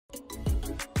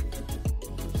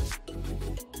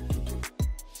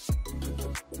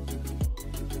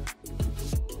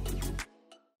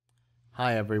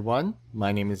Hi everyone,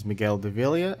 my name is Miguel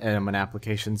Davila and I'm an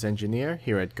applications engineer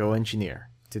here at GoEngineer.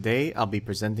 Today I'll be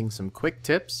presenting some quick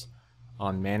tips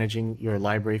on managing your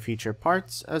library feature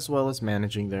parts as well as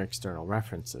managing their external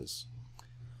references.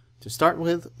 To start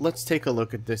with, let's take a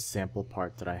look at this sample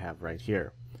part that I have right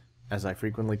here. As I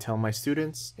frequently tell my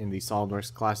students in the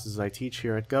SOLIDWORKS classes I teach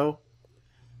here at Go,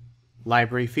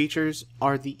 library features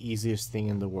are the easiest thing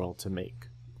in the world to make.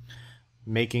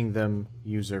 Making them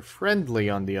user-friendly,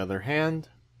 on the other hand,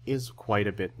 is quite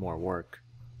a bit more work.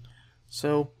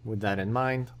 So, with that in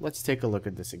mind, let's take a look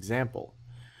at this example.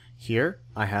 Here,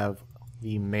 I have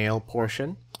the male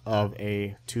portion of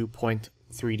a 2-point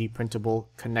 3D printable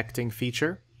connecting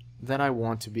feature that I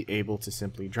want to be able to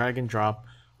simply drag and drop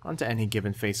onto any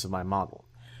given face of my model.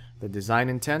 The design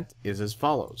intent is as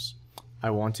follows.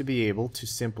 I want to be able to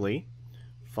simply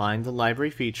find the library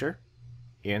feature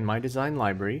in my design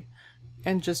library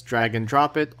and just drag and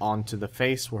drop it onto the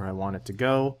face where I want it to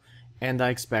go, and I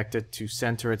expect it to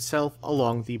center itself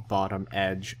along the bottom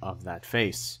edge of that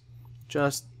face,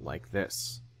 just like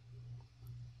this.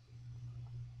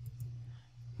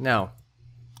 Now,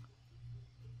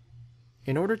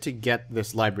 in order to get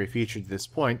this library feature to this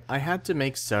point, I had to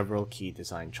make several key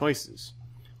design choices.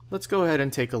 Let's go ahead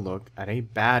and take a look at a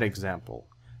bad example.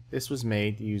 This was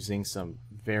made using some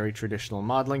very traditional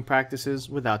modeling practices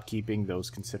without keeping those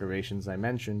considerations I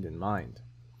mentioned in mind.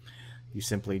 You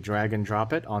simply drag and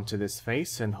drop it onto this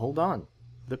face and hold on.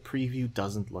 The preview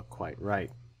doesn't look quite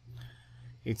right.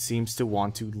 It seems to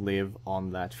want to live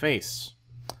on that face.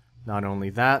 Not only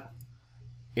that,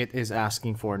 it is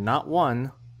asking for not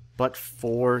one, but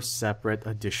 4 separate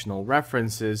additional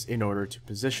references in order to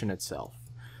position itself.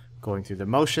 Going through the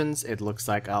motions, it looks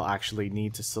like I'll actually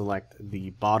need to select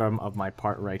the bottom of my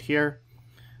part right here,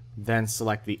 then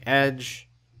select the edge,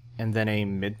 and then a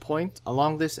midpoint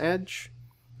along this edge.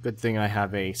 Good thing I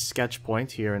have a sketch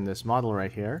point here in this model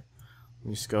right here. Let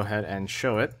me just go ahead and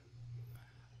show it.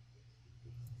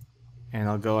 And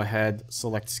I'll go ahead,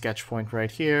 select sketch point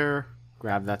right here,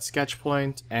 grab that sketch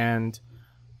point, and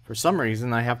for some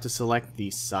reason I have to select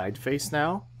the side face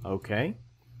now, okay,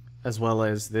 as well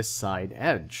as this side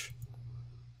edge.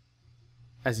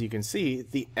 As you can see,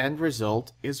 the end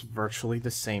result is virtually the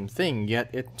same thing, yet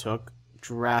it took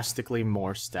drastically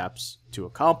more steps to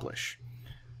accomplish.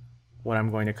 What I'm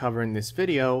going to cover in this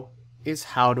video is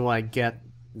how do I get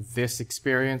this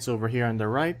experience over here on the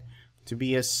right to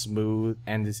be as smooth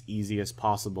and as easy as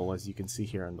possible, as you can see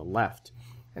here on the left.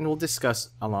 And we'll discuss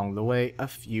along the way a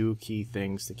few key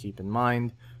things to keep in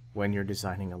mind when you're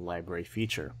designing a library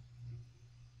feature.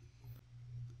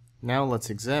 Now let's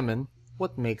examine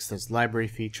what makes this library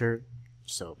feature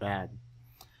so bad.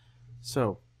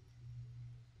 So,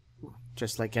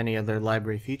 just like any other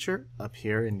library feature, up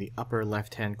here in the upper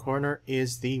left-hand corner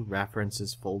is the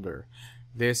References folder.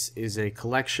 This is a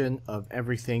collection of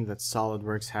everything that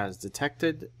SOLIDWORKS has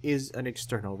detected is an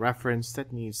external reference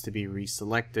that needs to be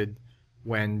reselected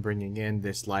when bringing in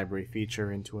this library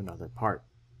feature into another part.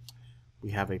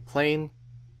 We have a plane,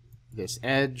 this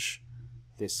edge,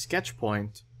 this sketch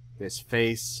point, this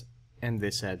face, and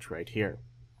this edge right here.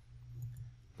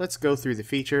 Let's go through the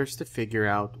features to figure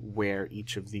out where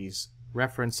each of these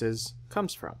references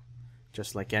comes from.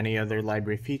 Just like any other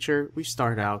library feature, we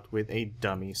start out with a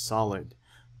dummy solid.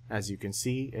 As you can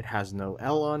see, it has no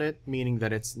L on it, meaning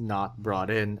that it's not brought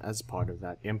in as part of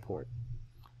that import.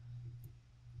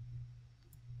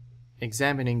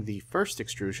 Examining the first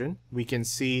extrusion, we can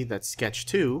see that sketch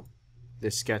 2,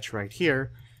 this sketch right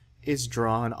here, is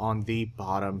drawn on the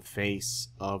bottom face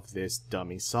of this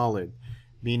dummy solid,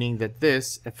 meaning that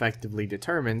this effectively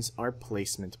determines our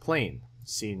placement plane,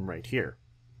 seen right here.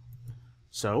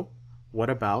 So, what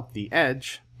about the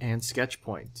edge and sketch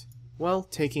point? Well,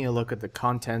 taking a look at the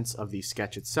contents of the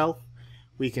sketch itself,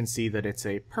 we can see that it's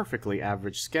a perfectly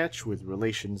average sketch with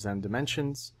relations and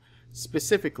dimensions.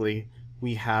 Specifically,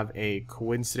 we have a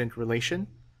coincident relation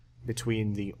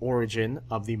between the origin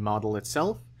of the model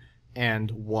itself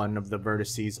and one of the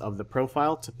vertices of the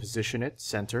profile to position it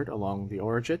centered along the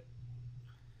origin.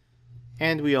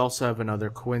 And we also have another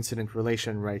coincident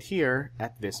relation right here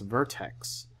at this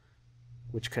vertex,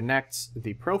 which connects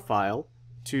the profile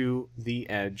to the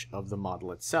edge of the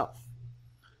model itself.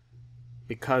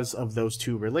 Because of those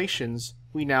two relations,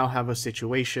 we now have a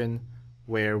situation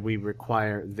where we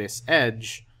require this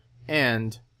edge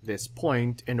and this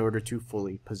point in order to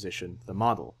fully position the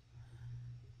model.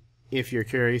 If you're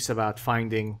curious about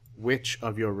finding which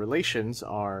of your relations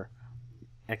are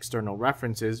external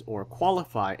references or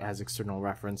qualify as external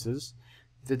references,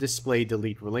 the display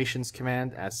delete relations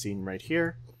command, as seen right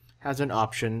here, has an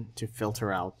option to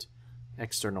filter out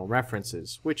external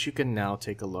references, which you can now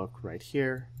take a look right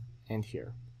here and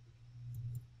here.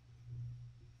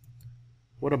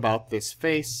 What about this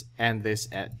face and this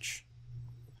edge?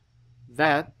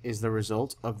 That is the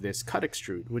result of this cut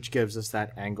extrude, which gives us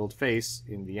that angled face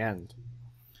in the end.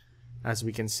 As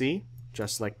we can see,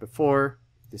 just like before,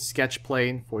 the sketch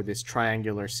plane for this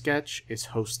triangular sketch is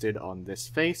hosted on this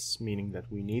face, meaning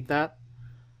that we need that.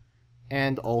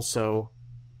 And also,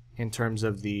 in terms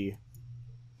of the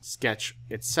sketch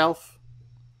itself,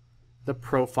 the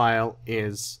profile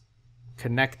is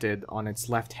connected on its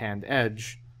left-hand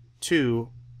edge to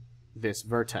this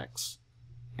vertex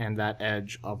and that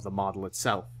edge of the model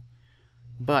itself.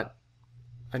 But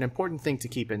an important thing to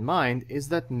keep in mind is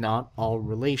that not all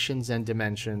relations and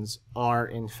dimensions are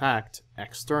in fact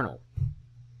external.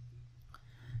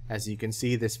 As you can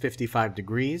see, this 55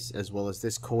 degrees as well as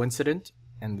this coincident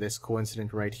and this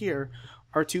coincident right here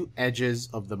are two edges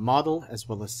of the model as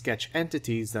well as sketch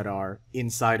entities that are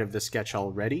inside of the sketch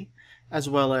already, as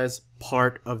well as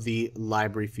part of the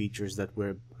library features that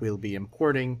we'll be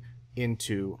importing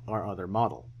into our other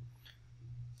model.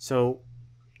 So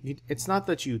it's not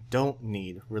that you don't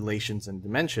need relations and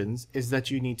dimensions, it's that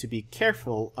you need to be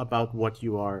careful about what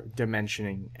you are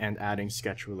dimensioning and adding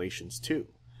sketch relations to.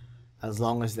 As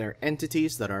long as they're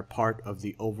entities that are part of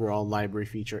the overall library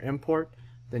feature import,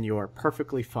 then you are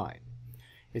perfectly fine.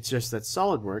 It's just that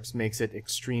SOLIDWORKS makes it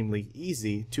extremely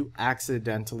easy to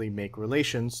accidentally make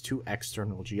relations to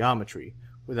external geometry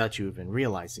without you even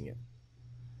realizing it.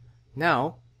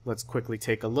 Now, let's quickly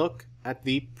take a look at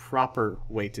the proper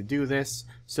way to do this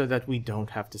so that we don't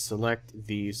have to select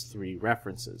these three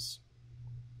references.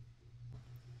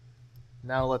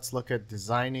 Now let's look at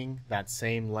designing that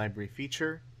same library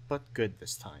feature, but good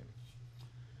this time.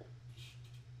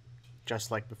 Just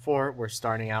like before, we're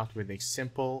starting out with a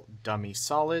simple dummy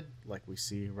solid, like we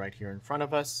see right here in front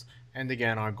of us. And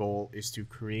again, our goal is to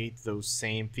create those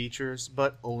same features,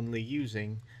 but only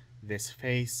using this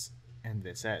face and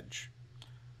this edge.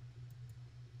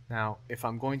 Now, if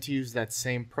I'm going to use that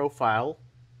same profile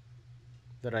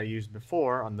that I used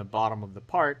before on the bottom of the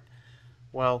part,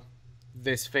 well,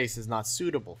 this face is not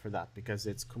suitable for that because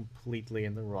it's completely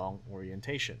in the wrong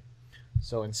orientation.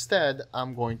 So instead,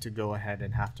 I'm going to go ahead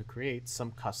and have to create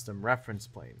some custom reference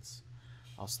planes.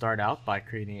 I'll start out by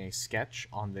creating a sketch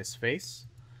on this face,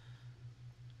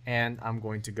 and I'm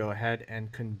going to go ahead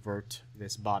and convert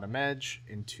this bottom edge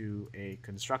into a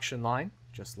construction line,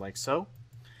 just like so.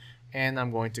 And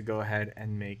I'm going to go ahead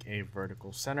and make a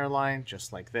vertical center line,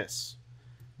 just like this.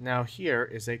 Now here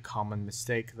is a common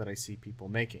mistake that I see people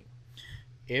making.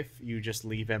 If you just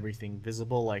leave everything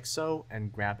visible like so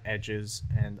and grab edges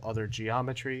and other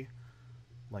geometry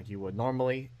like you would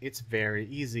normally, it's very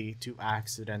easy to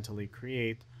accidentally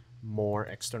create more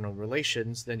external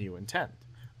relations than you intend.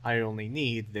 I only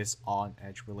need this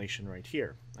on-edge relation right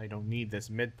here. I don't need this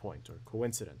midpoint or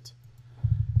coincident.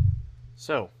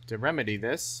 So to remedy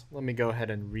this, let me go ahead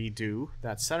and redo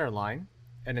that center line,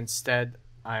 and instead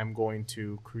I am going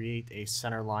to create a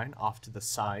center line off to the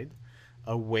side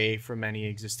away from any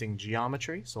existing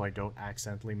geometry so I don't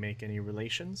accidentally make any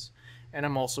relations, and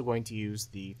I'm also going to use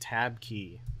the tab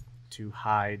key to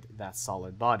hide that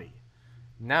solid body.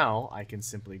 Now I can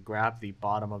simply grab the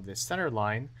bottom of this center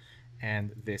line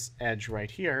and this edge right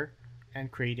here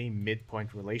and create a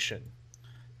midpoint relation.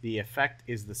 The effect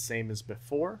is the same as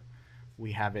before.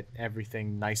 We have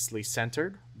everything nicely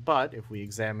centered, but if we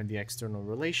examine the external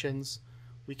relations,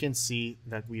 we can see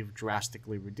that we've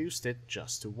drastically reduced it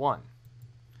just to 1.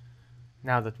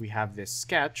 Now that we have this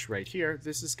sketch right here,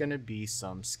 this is going to be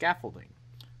some scaffolding.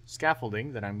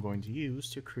 Scaffolding that I'm going to use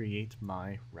to create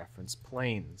my reference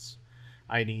planes.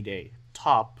 I need a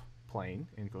top plane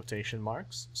in quotation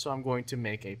marks, so I'm going to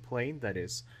make a plane that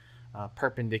is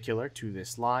perpendicular to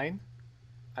this line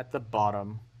at the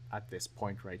bottom at this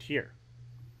point right here.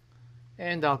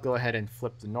 And I'll go ahead and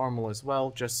flip the normal as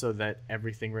well, just so that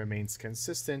everything remains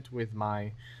consistent with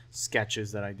my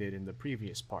sketches that I did in the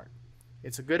previous part.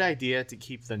 It's a good idea to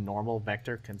keep the normal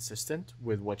vector consistent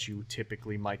with what you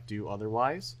typically might do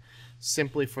otherwise,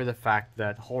 simply for the fact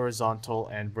that horizontal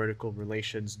and vertical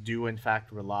relations do in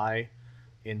fact rely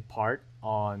in part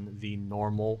on the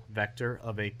normal vector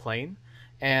of a plane,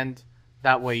 and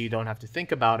that way you don't have to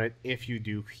think about it if you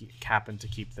do happen to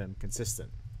keep them consistent.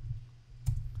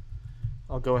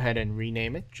 I'll go ahead and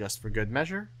rename it just for good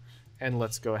measure, and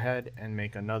let's go ahead and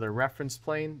make another reference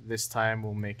plane. This time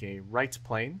we'll make a right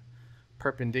plane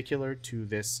perpendicular to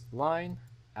this line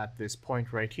at this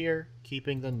point right here,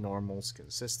 keeping the normals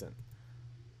consistent.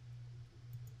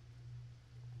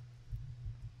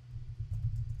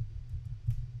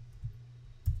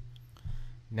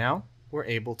 Now we're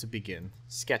able to begin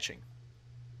sketching.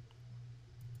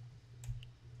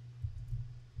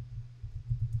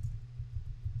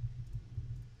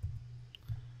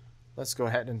 Let's go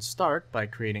ahead and start by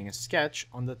creating a sketch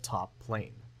on the top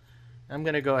plane. I'm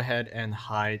going to go ahead and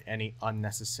hide any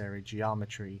unnecessary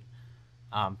geometry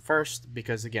first,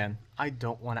 because again, I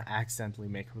don't want to accidentally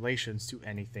make relations to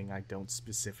anything I don't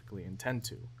specifically intend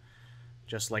to.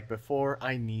 Just like before,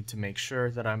 I need to make sure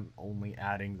that I'm only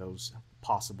adding those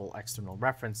possible external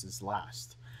references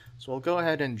last. So I'll go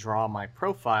ahead and draw my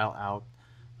profile out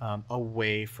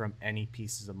away from any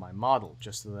pieces of my model,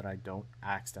 just so that I don't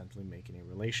accidentally make any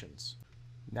relations.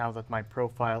 Now that my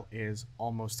profile is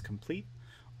almost complete,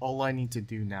 all I need to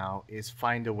do now is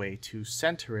find a way to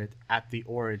center it at the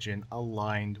origin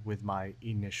aligned with my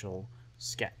initial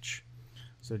sketch.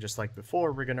 So just like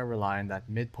before, we're going to rely on that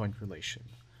midpoint relation.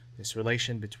 This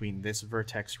relation between this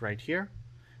vertex right here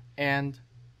and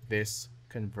this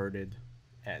converted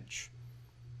edge.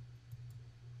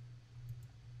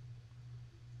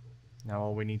 Now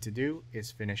all we need to do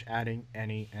is finish adding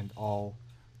any and all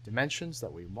dimensions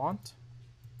that we want.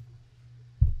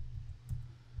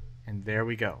 And there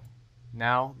we go.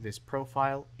 Now this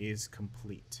profile is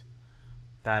complete.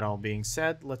 That all being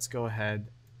said, let's go ahead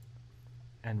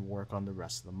and work on the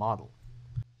rest of the model.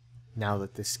 Now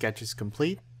that this sketch is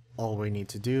complete, all we need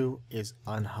to do is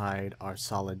unhide our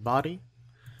solid body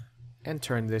and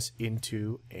turn this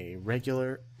into a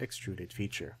regular extruded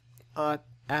feature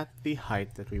at the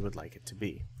height that we would like it to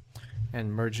be,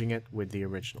 and merging it with the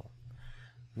original.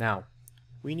 Now,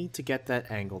 we need to get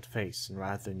that angled face, and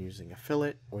rather than using a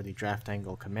fillet or the draft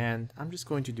angle command, I'm just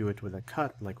going to do it with a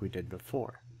cut like we did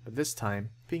before, but this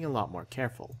time being a lot more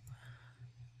careful.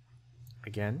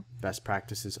 Again, best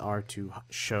practices are to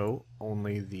show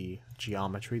only the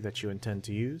geometry that you intend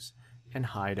to use and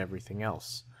hide everything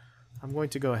else. I'm going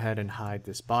to go ahead and hide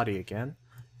this body again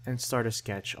and start a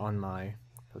sketch on my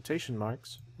quotation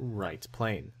marks right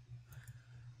plane.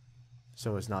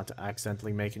 So as not to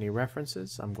accidentally make any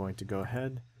references, I'm going to go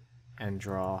ahead and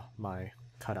draw my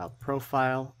cutout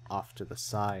profile off to the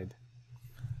side,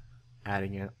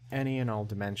 adding in any and all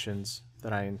dimensions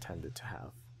that I intended to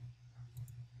have.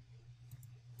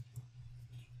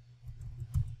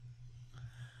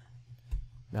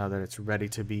 Now that it's ready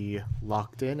to be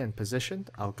locked in and positioned,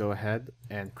 I'll go ahead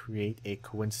and create a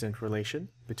coincident relation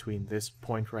between this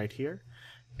point right here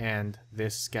and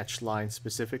this sketch line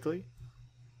specifically.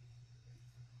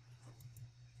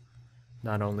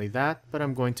 Not only that, but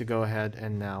I'm going to go ahead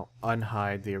and now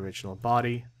unhide the original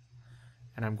body,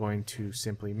 and I'm going to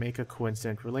simply make a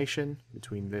coincident relation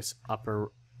between this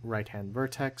upper right hand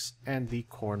vertex and the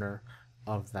corner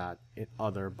of that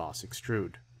other boss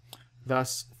extrude,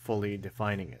 thus fully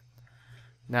defining it.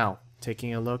 Now,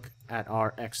 taking a look at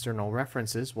our external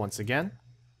references once again,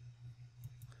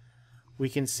 we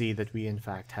can see that we in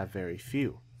fact have very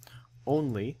few.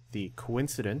 Only the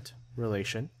coincident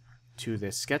relation to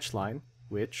this sketch line,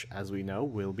 which, as we know,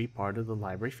 will be part of the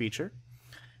library feature,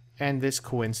 and this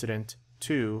coincident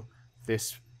to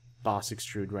this boss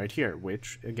extrude right here,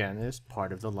 which again is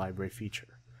part of the library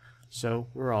feature. So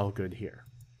we're all good here.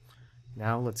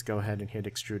 Now let's go ahead and hit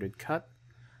extruded cut,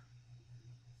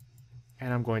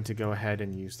 and I'm going to go ahead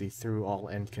and use the through all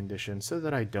end condition so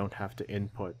that I don't have to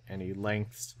input any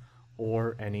lengths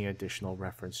or any additional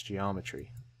reference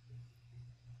geometry.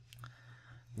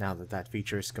 Now that that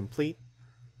feature is complete,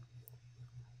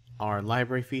 our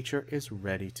library feature is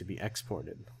ready to be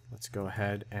exported. Let's go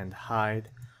ahead and hide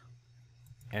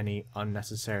any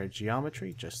unnecessary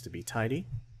geometry just to be tidy.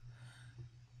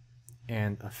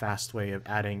 And a fast way of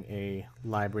adding a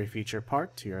library feature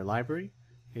part to your library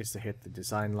is to hit the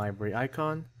design library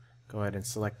icon, go ahead and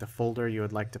select the folder you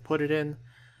would like to put it in,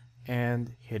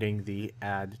 and hitting the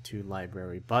add to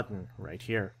library button right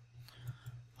here.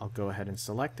 I'll go ahead and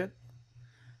select it.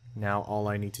 Now all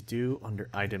I need to do under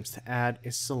items to add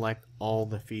is select all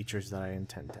the features that I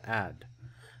intend to add.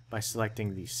 By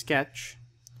selecting the sketch,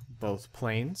 both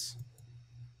planes,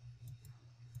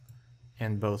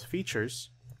 and both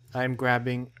features, I'm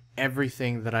grabbing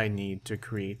everything that I need to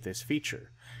create this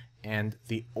feature. And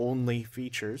the only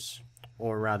features,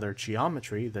 or rather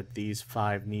geometry, that these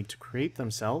 5 need to create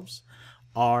themselves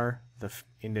are the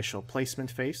initial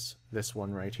placement face, this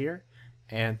one right here,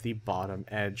 and the bottom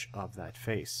edge of that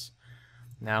face.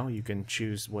 Now you can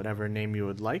choose whatever name you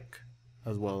would like,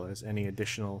 as well as any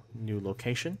additional new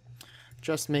location.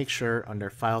 Just make sure under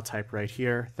file type right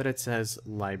here that it says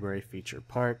library feature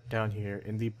part down here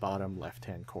in the bottom left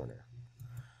hand corner.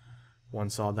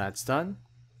 Once all that's done,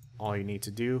 all you need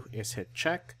to do is hit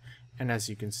check, and as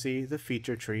you can see, the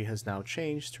feature tree has now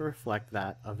changed to reflect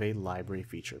that of a library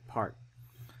feature part.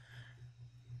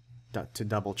 To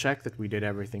double check that we did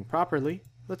everything properly,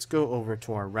 let's go over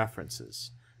to our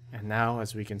references. And now,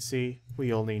 as we can see,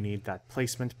 we only need that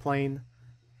placement plane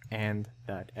and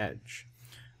that edge.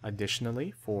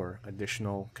 Additionally, for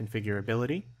additional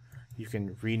configurability, you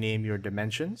can rename your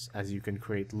dimensions, as you can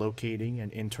create locating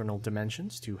and internal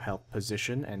dimensions to help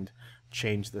position and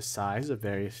change the size of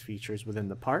various features within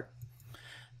the part.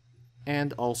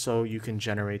 And also you can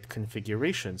generate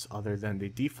configurations other than the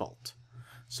default,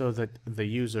 so that the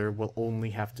user will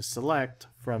only have to select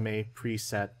from a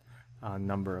preset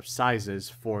number of sizes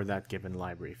for that given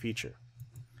library feature.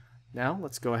 Now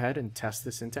let's go ahead and test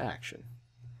this into action.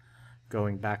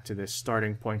 Going back to this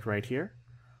starting point right here,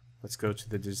 let's go to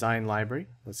the design library.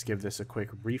 Let's give this a quick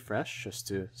refresh just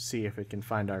to see if it can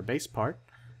find our base part,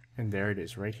 and there it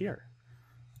is right here.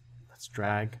 Let's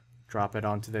drag, drop it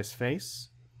onto this face.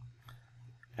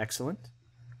 Excellent.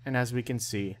 And as we can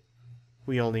see,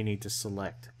 we only need to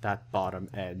select that bottom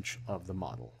edge of the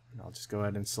model. And I'll just go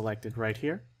ahead and select it right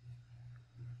here.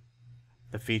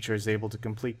 The feature is able to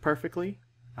complete perfectly.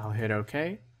 I'll hit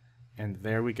OK, and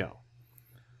there we go.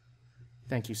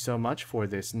 Thank you so much for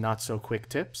this not so quick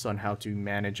tips on how to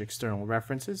manage external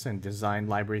references and design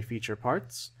library feature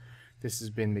parts. This has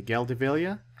been Miguel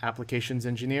Davila, Applications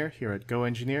Engineer here at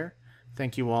GoEngineer.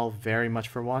 Thank you all very much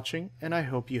for watching, and I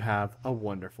hope you have a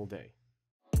wonderful day.